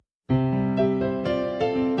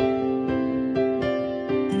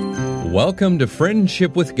Welcome to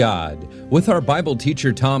Friendship with God with our Bible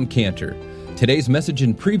teacher Tom Cantor. Today's message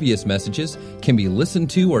and previous messages can be listened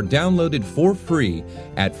to or downloaded for free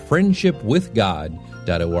at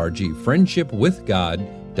friendshipwithgod.org,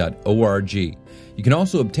 friendshipwithgod.org. You can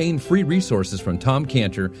also obtain free resources from Tom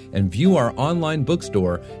Cantor and view our online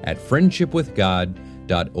bookstore at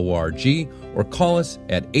friendshipwithgod.org or call us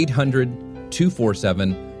at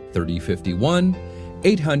 800-247-3051,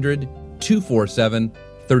 800-247-3051.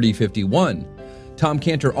 Tom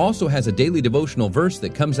Cantor also has a daily devotional verse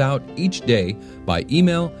that comes out each day by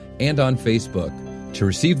email and on Facebook. To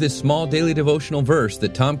receive this small daily devotional verse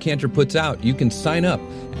that Tom Cantor puts out, you can sign up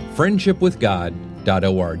at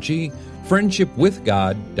friendshipwithgod.org,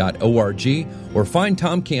 friendshipwithgod.org, or find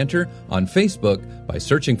Tom Cantor on Facebook by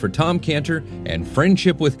searching for Tom Cantor and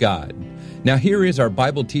Friendship with God. Now here is our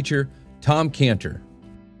Bible teacher, Tom Cantor.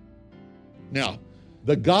 Now,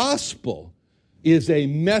 the gospel is a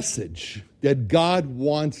message that God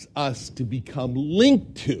wants us to become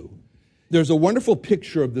linked to. There's a wonderful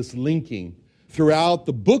picture of this linking throughout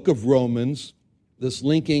the book of Romans, this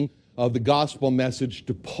linking of the gospel message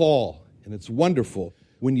to Paul. And it's wonderful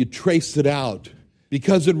when you trace it out.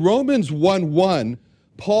 Because in Romans 1:1,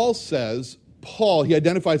 Paul says, he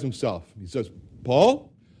identifies himself. He says,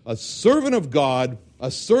 Paul, a servant of God, a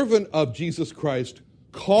servant of Jesus Christ,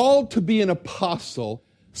 called to be an apostle,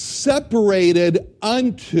 separated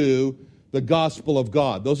unto the gospel of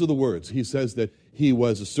God. Those are the words. He says that he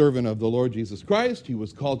was a servant of the Lord Jesus Christ. He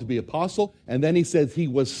was called to be apostle. And then he says he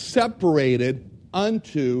was separated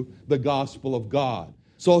unto the gospel of God.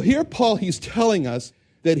 So here Paul, he's telling us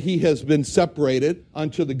that he has been separated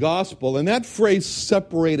unto the gospel. And that phrase,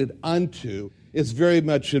 separated unto, is very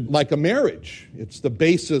much like a marriage. It's the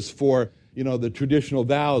basis for the traditional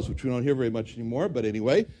vows, which we don't hear very much anymore, but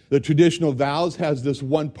anyway, the traditional vows has this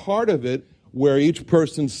one part of it where each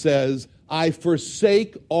person says, I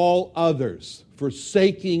forsake all others,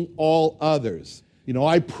 forsaking all others.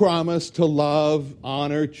 I promise to love,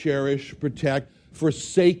 honor, cherish, protect,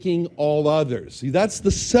 forsaking all others. See, that's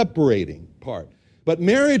the separating part. But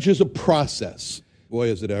marriage is a process. Boy,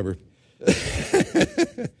 is it ever.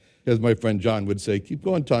 As my friend John would say, keep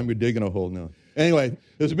going, Tom, you're digging a hole now. Anyway,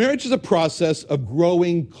 this marriage is a process of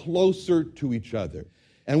growing closer to each other.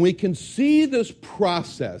 And we can see this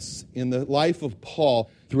process in the life of Paul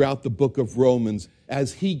throughout the book of Romans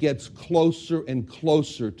as he gets closer and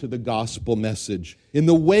closer to the gospel message in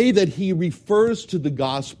the way that he refers to the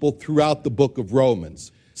gospel throughout the book of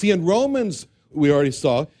Romans. See, in Romans, we already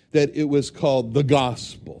saw that it was called the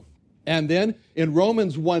gospel. And then in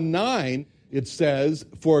Romans 1:9, it says,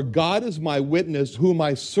 for God is my witness, whom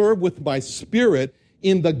I serve with my spirit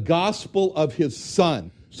in the gospel of his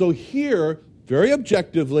Son. So here, very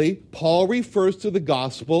objectively, Paul refers to the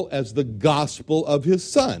gospel as the gospel of his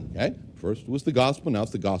Son. Okay? First was the gospel, now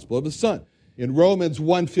it's the gospel of his Son. In Romans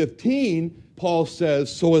 1:15, Paul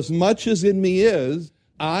says, so as much as in me is,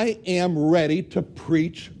 I am ready to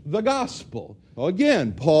preach the gospel. Well,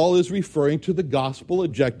 again, Paul is referring to the gospel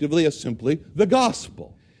objectively as simply the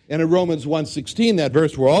gospel. And in Romans 1:16, that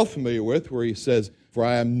verse we're all familiar with, where he says, for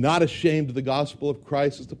I am not ashamed of the gospel of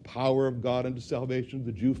Christ, it's the power of God unto salvation of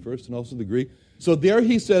the Jew first and also the Greek. So there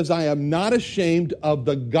he says, I am not ashamed of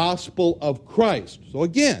the gospel of Christ. So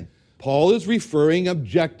again, Paul is referring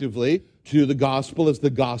objectively to the gospel as the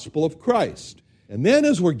gospel of Christ. And then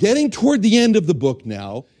as we're getting toward the end of the book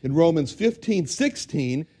now, in Romans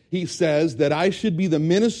 15:16, he says that I should be the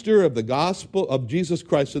minister of the gospel of Jesus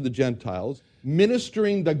Christ to the Gentiles,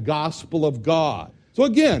 ministering the gospel of God. So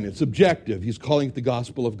again, it's objective. He's calling it the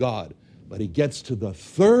gospel of God. But he gets to the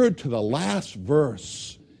third to the last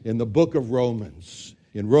verse in the book of Romans,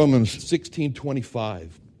 in Romans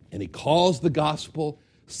 16:25. And he calls the gospel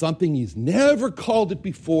something he's never called it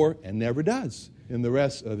before and never does in the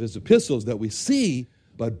rest of his epistles that we see.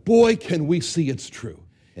 But boy, can we see it's true.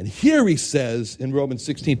 And here he says in Romans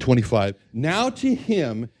 16:25, now to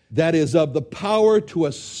him that is of the power to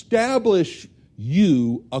establish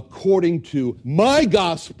you according to my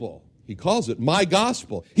gospel. He calls it my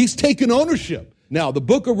gospel. He's taken ownership. Now, the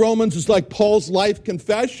book of Romans is like Paul's life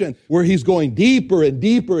confession, where he's going deeper and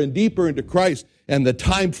deeper and deeper into Christ. And the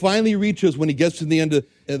time finally reaches when he gets to the end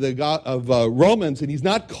of Romans, and he's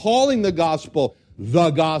not calling the gospel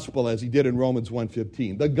as he did in Romans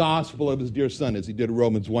 1:15, the gospel of his dear Son as he did in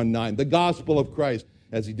Romans 1:9, the gospel of Christ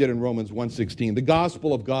as he did in Romans 1:16, the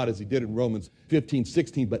gospel of God as he did in Romans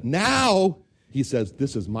 15:16. But now he says,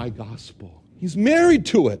 this is my gospel. He's married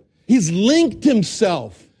to it. He's linked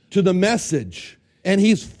himself to the message, and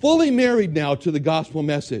he's fully married now to the gospel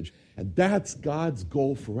message. And that's God's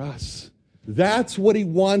goal for us. That's what he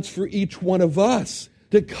wants for each one of us.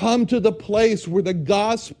 to come to the place where the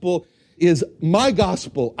gospel is my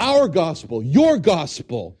gospel, our gospel, your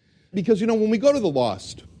gospel. Because, when we go to the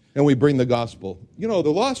lost and we bring the gospel, the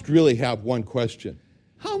lost really have one question.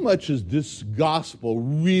 How much is this gospel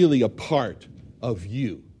really a part of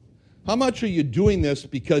you? How much are you doing this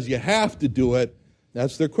because you have to do it?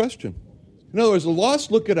 That's their question. In other words, the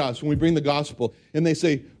lost look at us when we bring the gospel and they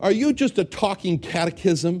say, are you just a talking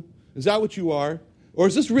catechism? Is that what you are? Or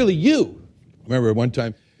is this really you? I remember one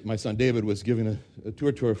time my son David was giving a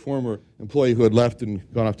tour to a former employee who had left and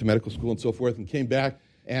gone off to medical school and so forth and came back,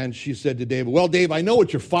 and she said to David, well, Dave, I know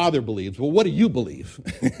what your father believes. Well, what do you believe?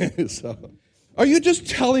 So, are you just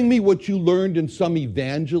telling me what you learned in some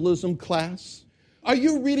evangelism class? Are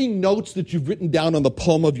you reading notes that you've written down on the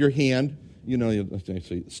palm of your hand?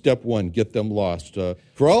 Step 1, get them lost.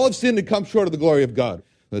 For all have sinned and come short of the glory of God.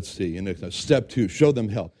 Let's see. Step 2, show them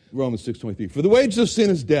hell. Romans 6:23. For the wages of sin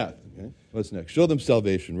is death. Okay? What's next? Show them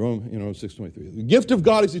salvation. Romans 6:23. The gift of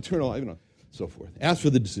God is eternal life. So forth. Ask for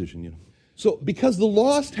the decision. So, because the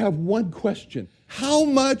lost have one question: how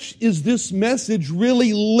much is this message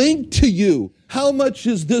really linked to you? How much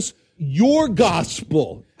is this your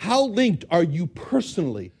gospel? How linked are you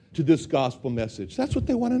personally to this gospel message? That's what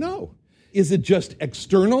they want to know. Is it just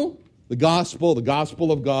external, the gospel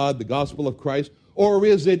of God, the gospel of Christ, or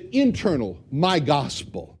is it internal, my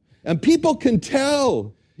gospel? And people can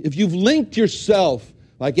tell if you've linked yourself,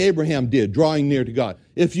 like Abraham did, drawing near to God.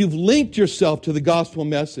 If you've linked yourself to the gospel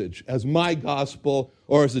message as my gospel,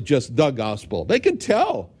 or is it just the gospel? They can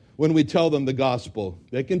tell when we tell them the gospel.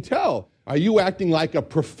 They can tell. Are you acting like a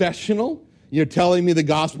professional? You're telling me the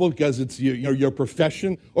gospel because it's your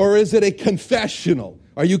profession? Or is it a confessional?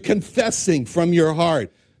 Are you confessing from your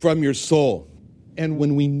heart, from your soul? And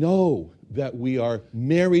when we know that we are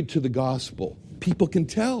married to the gospel, people can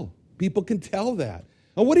tell. People can tell that.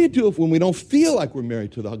 Now, what do you do when we don't feel like we're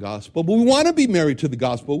married to the gospel, but we want to be married to the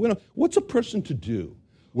gospel? What's a person to do?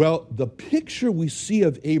 Well, the picture we see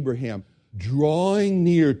of Abraham drawing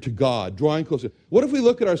near to God, drawing closer. What if we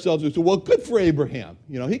look at ourselves and say, well, good for Abraham.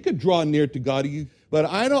 He could draw near to God, but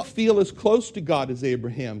I don't feel as close to God as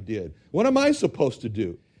Abraham did. What am I supposed to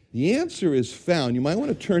do? The answer is found. You might want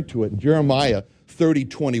to turn to it in Jeremiah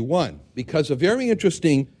 30:21, because a very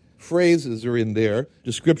interesting phrases are in there,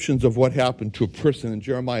 descriptions of what happened to a person in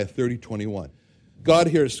Jeremiah 30:21. God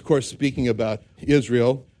here is, of course, speaking about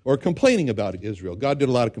Israel, or complaining about Israel. God did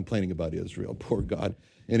a lot of complaining about Israel, poor God.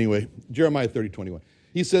 Anyway, Jeremiah 30:21.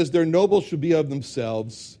 He says, their nobles shall be of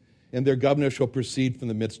themselves, and their governor shall proceed from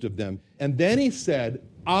the midst of them. And then he said,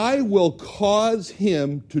 I will cause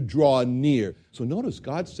him to draw near. So notice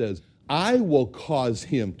God says, I will cause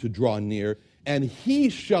him to draw near, and he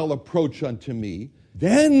shall approach unto me.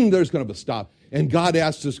 Then there's going to be a stop. And God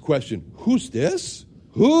asks this question, who's this?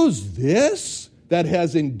 Who's this that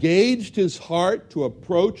has engaged his heart to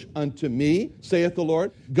approach unto me, saith the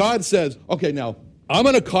Lord? God says, okay, now, I'm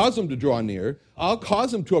going to cause him to draw near. I'll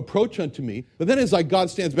cause him to approach unto me. But then it's like God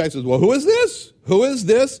stands back and says, well, who is this? Who is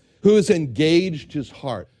this who has engaged his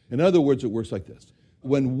heart? In other words, it works like this.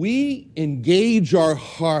 When we engage our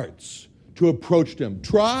hearts to approach him,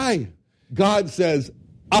 try. God says,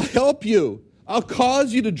 I'll help you. I'll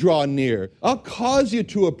cause you to draw near. I'll cause you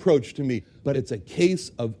to approach to me. But it's a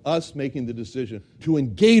case of us making the decision to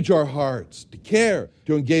engage our hearts, to care,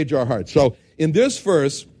 to engage our hearts. So in this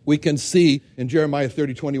verse, we can see in Jeremiah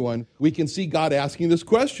 30:21, we can see God asking this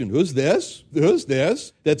question. Who's this? Who's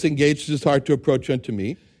this that's engaged his heart to approach unto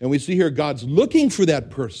me? And we see here God's looking for that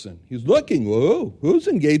person. He's looking, whoa, who's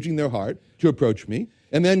engaging their heart to approach me?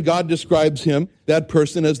 And then God describes him, that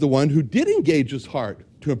person, as the one who did engage his heart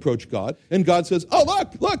to approach God. And God says, oh,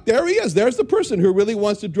 look, there he is. There's the person who really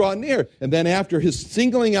wants to draw near. And then after his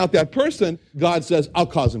singling out that person, God says, I'll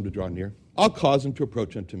cause him to draw near. I'll cause him to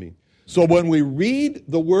approach unto me. So when we read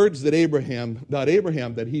the words that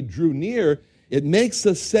that he drew near, it makes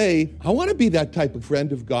us say, I want to be that type of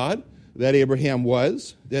friend of God that Abraham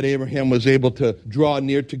was able to draw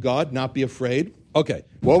near to God, not be afraid. Okay,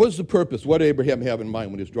 what was the purpose? What did Abraham have in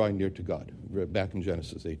mind when he was drawing near to God? Back in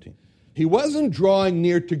Genesis 18. He wasn't drawing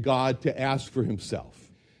near to God to ask for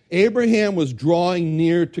himself. Abraham was drawing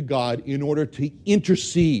near to God in order to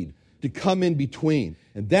intercede, to come in between.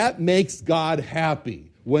 And that makes God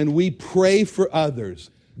happy. When we pray for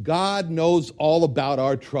others, God knows all about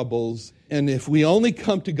our troubles. And if we only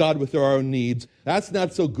come to God with our own needs, that's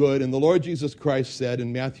not so good. And the Lord Jesus Christ said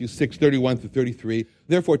in Matthew 6:31-33,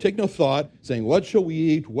 therefore take no thought, saying, what shall we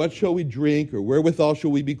eat? What shall we drink? Or wherewithal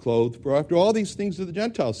shall we be clothed? For after all these things do the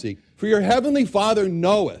Gentiles seek. For your heavenly Father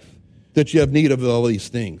knoweth that you have need of all these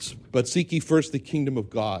things. But seek ye first the kingdom of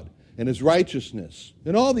God and his righteousness.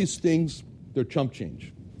 And all these things They're chump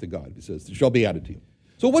change to God. He says, there shall be added to you.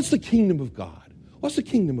 So what's the kingdom of God? What's the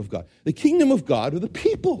kingdom of God? The kingdom of God are the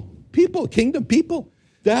people. People, kingdom, people.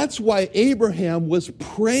 That's why Abraham was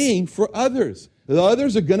praying for others. The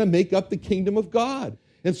others are going to make up the kingdom of God.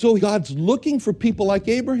 And so God's looking for people like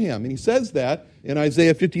Abraham. And he says that in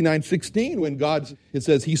Isaiah 59:16 when it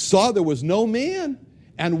says, he saw there was no man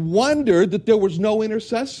and wondered that there was no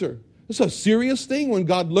intercessor. It's a serious thing when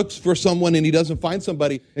God looks for someone and he doesn't find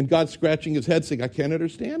somebody and God's scratching his head saying, I can't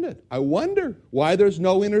understand it. I wonder why there's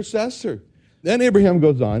no intercessor. Then Abraham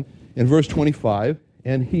goes on in verse 25,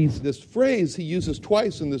 and this phrase he uses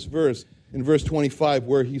twice in this verse, in verse 25,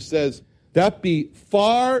 where he says, that be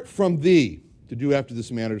far from thee, to do after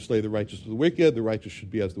this manner, to slay the righteous with the wicked, the righteous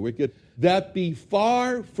should be as the wicked. That be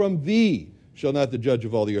far from thee, shall not the judge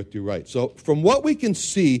of all the earth do right. So from what we can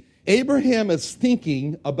see, Abraham is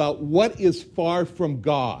thinking about what is far from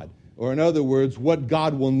God, or in other words, what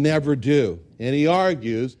God will never do. And he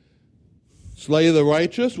argues, slay the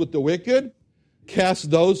righteous with the wicked,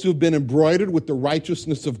 cast those who've been embroidered with the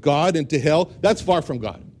righteousness of God into hell. That's far from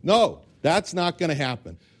God. No, that's not going to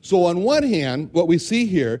happen. So on one hand, what we see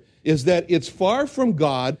here is that it's far from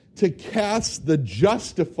God to cast the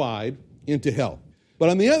justified into hell. But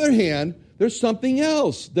on the other hand, there's something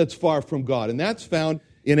else that's far from God, and that's found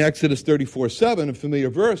in Exodus 34:7, a familiar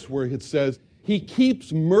verse where it says, he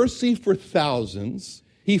keeps mercy for thousands,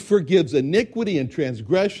 he forgives iniquity and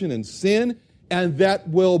transgression and sin, and that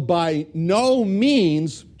will by no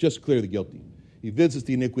means just clear the guilty. He visits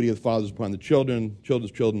the iniquity of the fathers upon the children,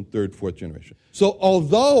 children's children, third, fourth generation. So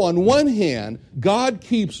although on one hand, God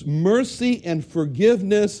keeps mercy and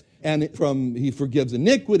forgiveness, and he forgives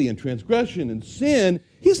iniquity and transgression and sin,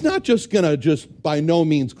 he's not just going to by no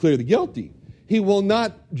means clear the guilty. He will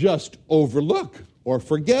not just overlook or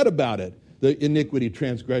forget about it, the iniquity,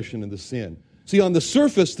 transgression, and the sin. See, on the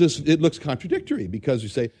surface, it looks contradictory because you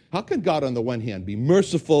say, how can God on the one hand be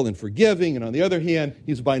merciful and forgiving, and on the other hand,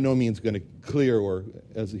 he's by no means going to clear or,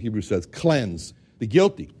 as the Hebrew says, cleanse the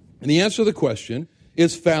guilty? And the answer to the question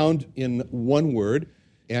is found in one word,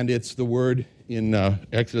 and it's the word in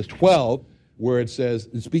Exodus 12, where it says,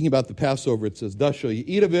 speaking about the Passover, it says, thus shall you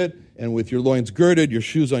eat of it, and with your loins girded, your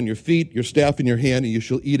shoes on your feet, your staff in your hand, and you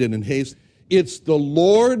shall eat it in haste. It's the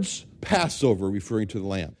Lord's Passover, referring to the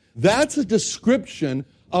lamb. That's a description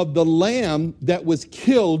of the lamb that was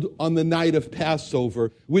killed on the night of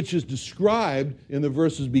Passover, which is described in the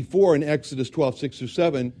verses before in Exodus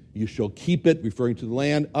 12:6-7. You shall keep it, referring to the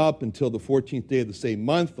land, up until the 14th day of the same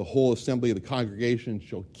month. The whole assembly of the congregation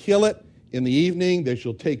shall kill it. In the evening, they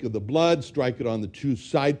shall take of the blood, strike it on the two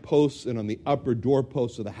side posts and on the upper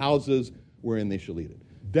doorposts of the houses, wherein they shall eat it.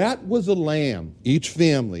 That was a lamb. Each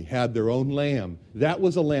family had their own lamb. That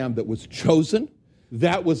was a lamb that was chosen.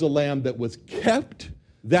 That was a lamb that was kept.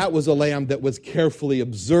 That was a lamb that was carefully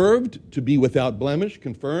observed to be without blemish,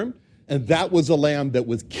 confirmed. And that was a lamb that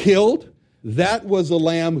was killed. That was a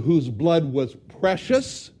lamb whose blood was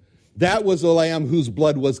precious. That was a lamb whose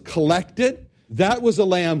blood was collected. That was a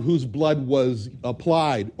lamb whose blood was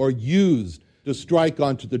applied or used to strike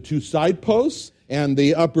onto the two side posts and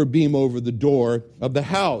the upper beam over the door of the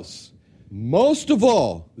house. Most of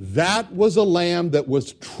all, that was a lamb that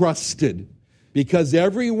was trusted, because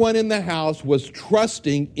everyone in the house was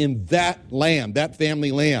trusting in that lamb, that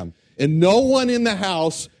family lamb. And no one in the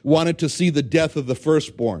house wanted to see the death of the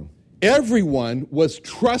firstborn. Everyone was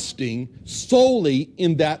trusting solely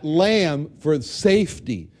in that lamb for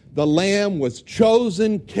safety. The lamb was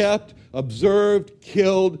chosen, kept, observed,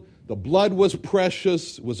 killed. The blood was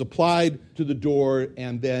precious, was applied to the door,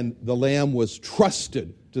 and then the lamb was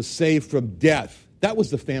trusted to save from death. That was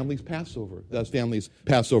the family's Passover. That's family's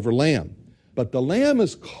Passover lamb. But the lamb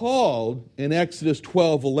is called in Exodus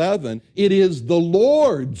 12:11, it is the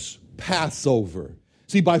Lord's Passover.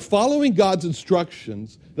 See, by following God's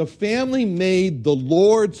instructions, the family made the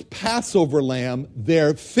Lord's Passover lamb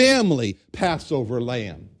their family Passover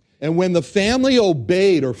lamb. And when the family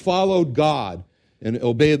obeyed or followed God and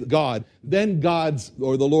obeyed God, then the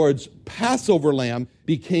Lord's Passover lamb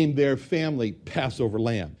became their family Passover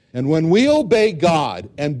lamb. And when we obey God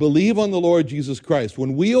and believe on the Lord Jesus Christ,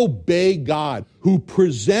 when we obey God who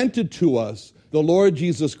presented to us the Lord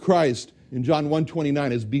Jesus Christ in John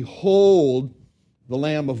 1:29 as, behold, the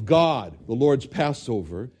Lamb of God, the Lord's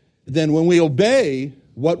Passover, then when we obey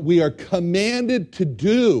what we are commanded to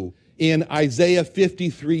do in Isaiah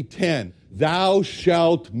 53:10, thou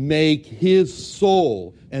shalt make his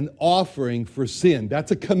soul an offering for sin.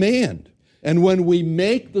 That's a command. And when we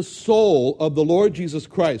make the soul of the Lord Jesus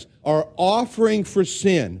Christ our offering for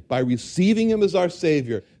sin by receiving him as our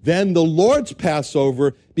Savior, then the Lord's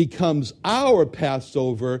Passover becomes our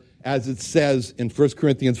Passover, as it says in 1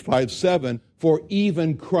 Corinthians 5:7, for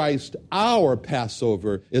even Christ, our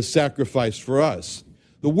Passover, is sacrificed for us.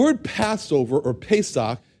 The word Passover or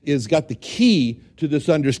Pesach is got the key to this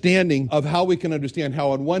understanding of how we can understand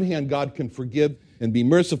how on one hand God can forgive and be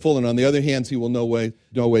merciful, and on the other hand, he will no way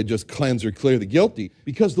just cleanse or clear the guilty.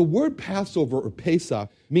 Because the word Passover or Pesach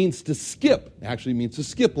means to skip, actually means to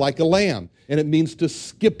skip like a lamb, and it means to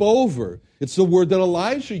skip over. It's the word that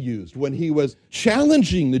Elijah used when he was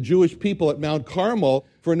challenging the Jewish people at Mount Carmel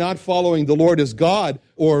for not following the Lord as God,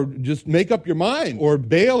 or just make up your mind, or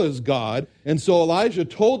Baal as God. And so Elijah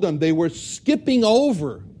told them they were skipping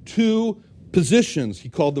over two positions. He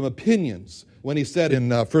called them opinions. When he said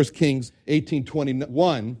in 1 Kings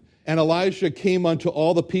 18:21, and Elisha came unto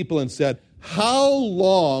all the people and said, how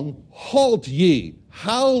long halt ye?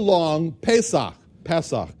 How long Pesach?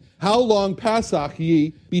 How long Pesach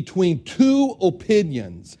ye between two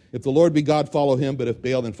opinions? If the Lord be God, follow him, but if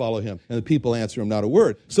Baal, then follow him. And the people answer him not a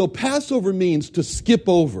word. So Passover means to skip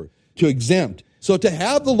over, to exempt. So to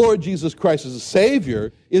have the Lord Jesus Christ as a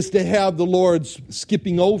Savior is to have the Lord's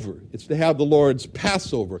skipping over. It's to have the Lord's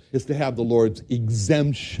Passover. It's to have the Lord's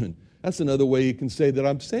exemption. That's another way you can say that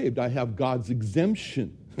I'm saved. I have God's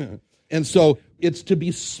exemption. And so it's to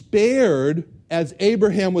be spared, as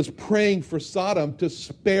Abraham was praying for Sodom to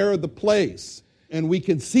spare the place. And we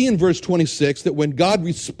can see in verse 26 that when God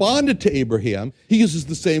responded to Abraham, he uses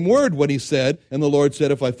the same word when he said, and the Lord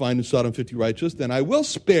said, if I find in Sodom 50 righteous, then I will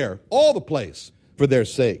spare all the place for their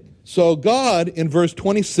sake. So God, in verse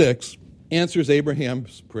 26, answers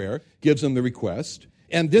Abraham's prayer, gives him the request,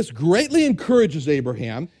 and this greatly encourages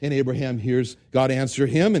Abraham, and Abraham hears God answer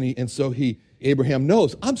him, and so Abraham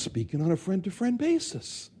knows, I'm speaking on a friend-to-friend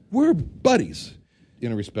basis. We're buddies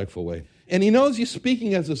in a respectful way. And he knows he's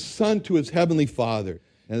speaking as a son to his heavenly Father.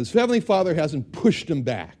 And his heavenly Father hasn't pushed him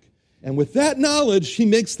back. And with that knowledge, he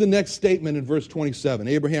makes the next statement in verse 27.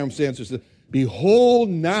 Abraham answers, behold,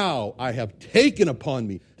 now I have taken upon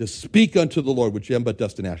me to speak unto the Lord, which am but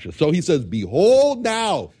dust and ashes. So he says, behold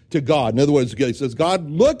now to God. In other words, he says, God,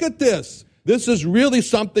 look at this. This is really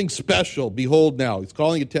something special. Behold now. He's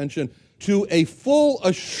calling attention to a full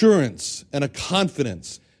assurance and a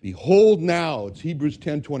confidence. Behold now, it's Hebrews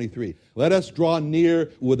 10:23. Let us draw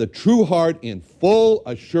near with a true heart in full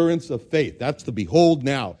assurance of faith. That's the behold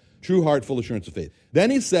now, true heart, full assurance of faith. Then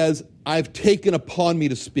he says, I've taken upon me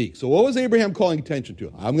to speak. So what was Abraham calling attention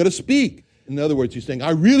to? I'm going to speak. In other words, he's saying, I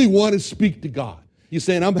really want to speak to God. He's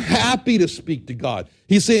saying, I'm happy to speak to God.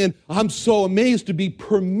 He's saying, I'm so amazed to be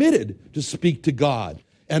permitted to speak to God.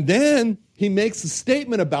 And then he makes a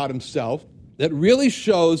statement about himself that really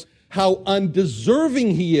shows how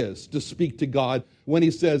undeserving he is to speak to God when he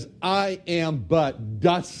says, I am but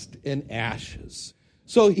dust and ashes.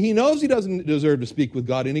 So he knows he doesn't deserve to speak with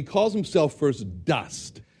God, and he calls himself first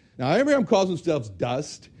dust. Now, Abraham calls himself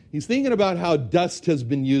dust. He's thinking about how dust has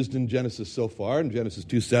been used in Genesis so far. In Genesis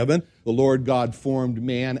 2:7, the Lord God formed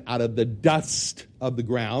man out of the dust of the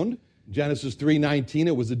ground. Genesis 3:19,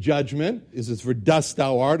 it was a judgment. It says, for dust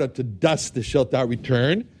thou art, unto dust shalt thou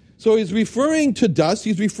return. So he's referring to dust.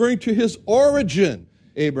 He's referring to his origin.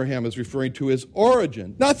 Abraham is referring to his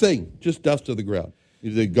origin. Nothing, just dust of the ground.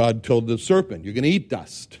 God told the serpent, you're going to eat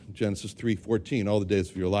dust. Genesis 3:14, all the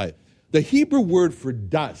days of your life. The Hebrew word for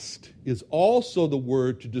dust is also the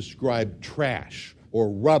word to describe trash or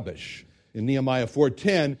rubbish. In Nehemiah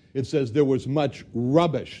 4:10, it says there was much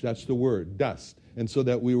rubbish. That's the word, dust. And so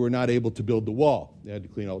that we were not able to build the wall. They had to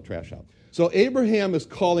clean all the trash out. So Abraham is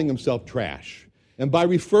calling himself trash. And by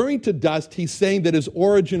referring to dust, he's saying that his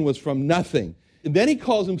origin was from nothing. And then he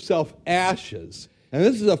calls himself ashes. And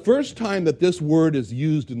this is the first time that this word is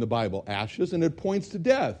used in the Bible, ashes, and it points to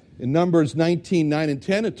death. In Numbers 19:9 and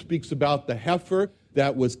 10, it speaks about the heifer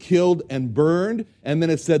that was killed and burned. And then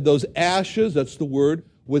it said those ashes, that's the word,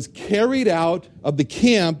 was carried out of the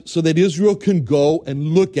camp so that Israel can go and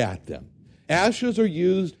look at them. Ashes are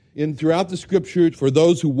used throughout the Scripture for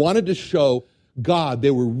those who wanted to show God.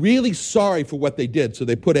 They were really sorry for what they did, so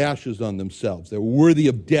they put ashes on themselves. They were worthy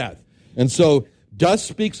of death. And so dust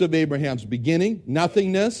speaks of Abraham's beginning,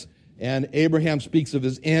 nothingness, and Abraham speaks of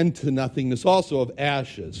his end to nothingness, also of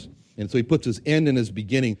ashes. And so he puts his end in his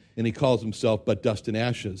beginning, and he calls himself but dust and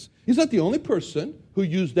ashes. He's not the only person who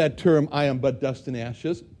used that term, I am but dust and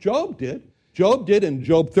ashes. Job did. Job did in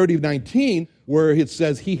Job 30:19, where it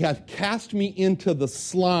says, he hath cast me into the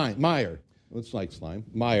mire. It's like slime,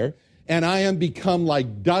 mire. And I am become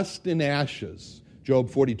like dust and ashes. Job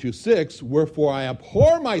 42:6, wherefore I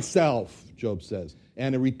abhor myself, Job says,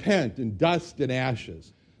 and I repent in dust and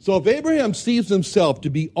ashes. So if Abraham sees himself to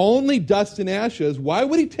be only dust and ashes, why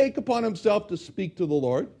would he take upon himself to speak to the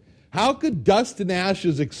Lord? How could dust and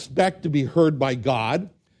ashes expect to be heard by God?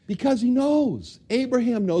 Because he knows.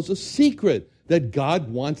 Abraham knows a secret that God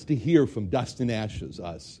wants to hear from dust and ashes,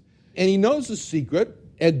 us. And he knows the secret,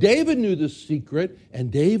 and David knew the secret, and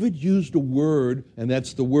David used a word, and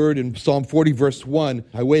that's the word in Psalm 40, verse 1.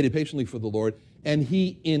 I waited patiently for the Lord, and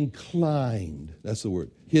he inclined, that's the word,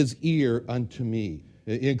 his ear unto me.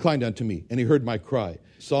 He inclined unto me, and he heard my cry.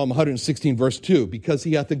 Psalm 116, verse 2, because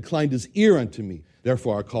he hath inclined his ear unto me,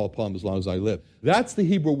 therefore I call upon him as long as I live. That's the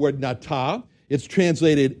Hebrew word natah. It's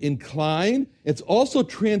translated inclined. It's also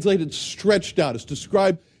translated stretched out. It's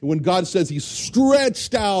described when God says he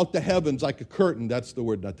stretched out the heavens like a curtain. That's the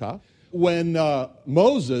word natah. When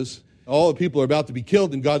Moses, all the people are about to be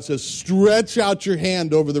killed, and God says, stretch out your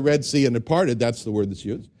hand over the Red Sea, and it parted. That's the word that's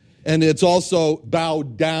used. And it's also bow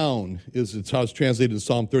down, it's how it's translated in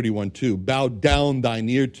Psalm 31:2. Bow down thine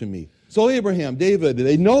ear to me. So Abraham, David,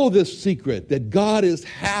 they know this secret, that God is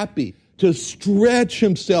happy to stretch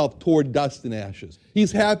himself toward dust and ashes.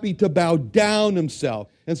 He's happy to bow down himself.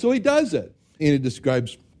 And so he does it. And he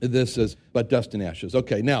describes this as but dust and ashes.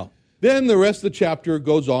 Okay, now, then the rest of the chapter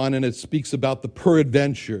goes on, and it speaks about the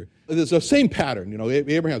peradventure. There's the same pattern. You know,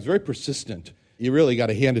 Abraham's very persistent. You really got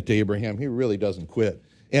to hand it to Abraham. He really doesn't quit.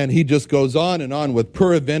 And he just goes on and on with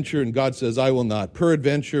peradventure, and God says, I will not.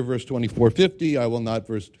 Peradventure, verse 24:50, I will not,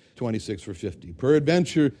 verse 26 for 50.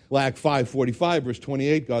 Peradventure, lack 5:45, verse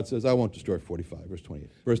 28, God says, I won't destroy 45, verse 28.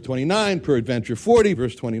 Verse 29, peradventure 40,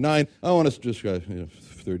 verse 29, I want to destroy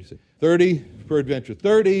 36. 30, peradventure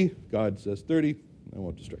 30, God says 30, I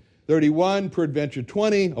won't destroy. 31, peradventure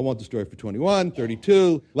 20, I won't destroy for 21.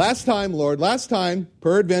 32, last time, Lord,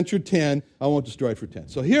 peradventure 10, I won't destroy for 10.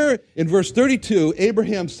 So here in verse 32,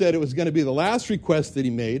 Abraham said it was going to be the last request that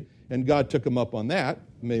he made, and God took him up on that.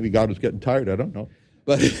 Maybe God was getting tired, I don't know.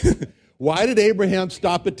 But why did Abraham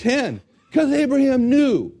stop at 10? Because Abraham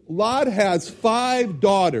knew Lot has 5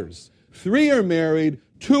 daughters. 3 are married,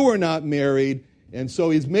 2 are not married. And so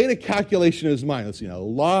he's made a calculation in his mind. Let's see now,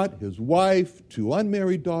 Lot, his wife, 2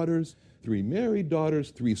 unmarried daughters, 3 married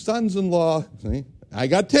daughters, 3 sons-in-law. See? I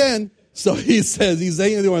got 10. So he's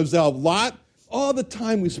saying to himself, Lot, all the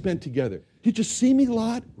time we spent together, did you see me,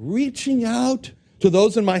 Lot, reaching out to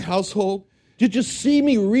those in my household? Did you see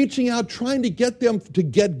me reaching out, trying to get them to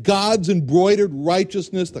get God's embroidered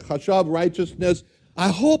righteousness, the chashav righteousness? I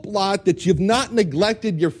hope, Lot, that you've not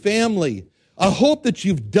neglected your family. I hope that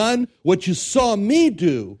you've done what you saw me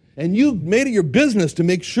do, and you made it your business to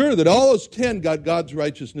make sure that all those 10 got God's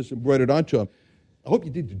righteousness embroidered onto them. I hope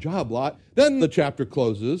you did your job, Lot. Then the chapter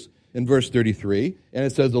closes in verse 33, and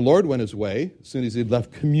it says, the Lord went his way as soon as he'd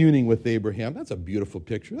left communing with Abraham. That's a beautiful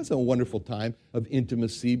picture. That's a wonderful time of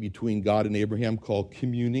intimacy between God and Abraham called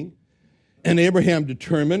communing. And Abraham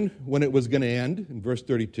determined when it was going to end. In verse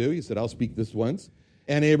 32, he said, I'll speak this once.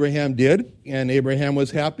 And Abraham did, and Abraham was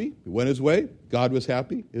happy. He went his way. God was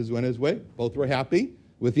happy. He went his way. Both were happy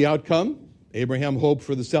with the outcome. Abraham hoped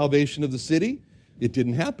for the salvation of the city. It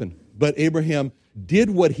didn't happen. But Abraham did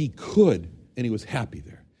what he could, and he was happy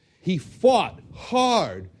there. He fought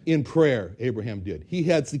hard in prayer, Abraham did. He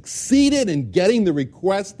had succeeded in getting the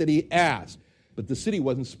request that he asked, but the city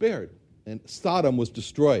wasn't spared, and Sodom was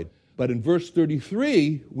destroyed. But in verse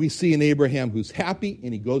 33, we see an Abraham who's happy,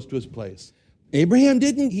 and he goes to his place. Abraham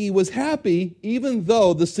didn't. He was happy even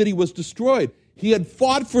though the city was destroyed. He had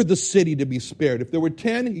fought for the city to be spared. If there were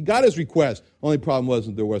 10, he got his request. Only problem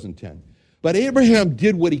wasn't there wasn't 10. But Abraham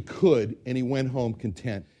did what he could, and he went home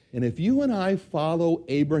content. And if you and I follow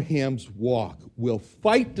Abraham's walk, we'll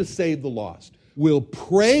fight to save the lost. We'll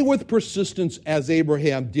pray with persistence as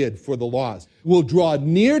Abraham did for the lost. We'll draw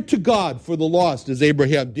near to God for the lost as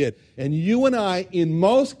Abraham did. And you and I, in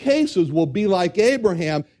most cases, will be like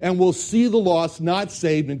Abraham and we'll see the lost not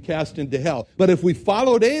saved and cast into hell. But if we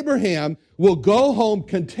followed Abraham, we'll go home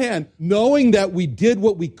content knowing that we did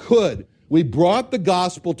what we could. We brought the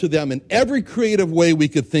gospel to them in every creative way we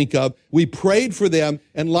could think of. We prayed for them,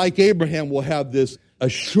 and like Abraham, we'll have this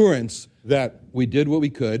assurance that we did what we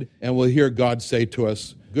could, and we'll hear God say to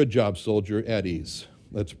us, good job, soldier, at ease.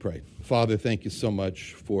 Let's pray. Father, thank you so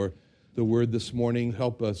much for the word this morning.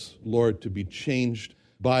 Help us, Lord, to be changed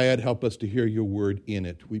by it. Help us to hear your word in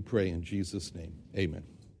it. We pray in Jesus' name. Amen.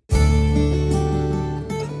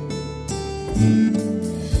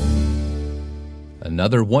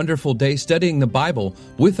 Another wonderful day studying the Bible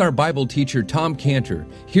with our Bible teacher, Tom Cantor,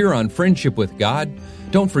 here on Friendship with God.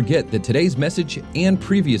 Don't forget that today's message and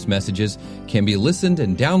previous messages can be listened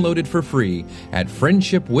and downloaded for free at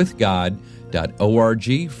friendshipwithgod.org.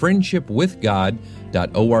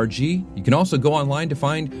 friendshipwithgod.org. You can also go online to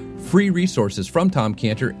find free resources from Tom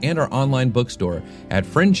Cantor and our online bookstore at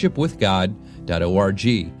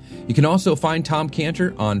friendshipwithgod.org. You can also find Tom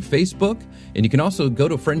Cantor on Facebook, and you can also go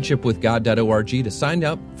to friendshipwithgod.org to sign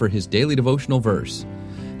up for his daily devotional verse.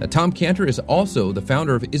 Now, Tom Cantor is also the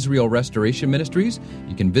founder of Israel Restoration Ministries.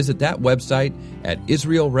 You can visit that website at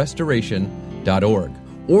israelrestoration.org.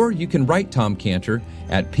 Or you can write Tom Cantor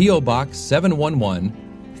at P.O. Box 711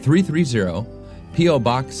 330, P.O.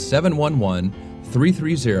 Box 711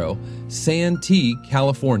 330, Santee,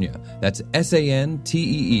 California. That's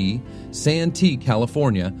Santee, Santee,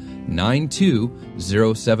 California,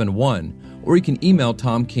 92071. Or you can email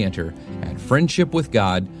Tom Cantor at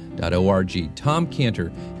friendshipwithgod.org, Tom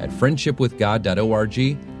Cantor at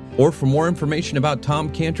friendshipwithgod.org. Or for more information about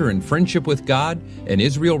Tom Cantor and Friendship with God and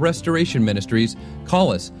Israel Restoration Ministries,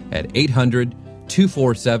 call us at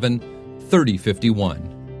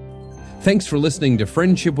 800-247-3051. Thanks for listening to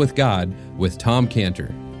Friendship with God with Tom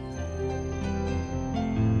Cantor.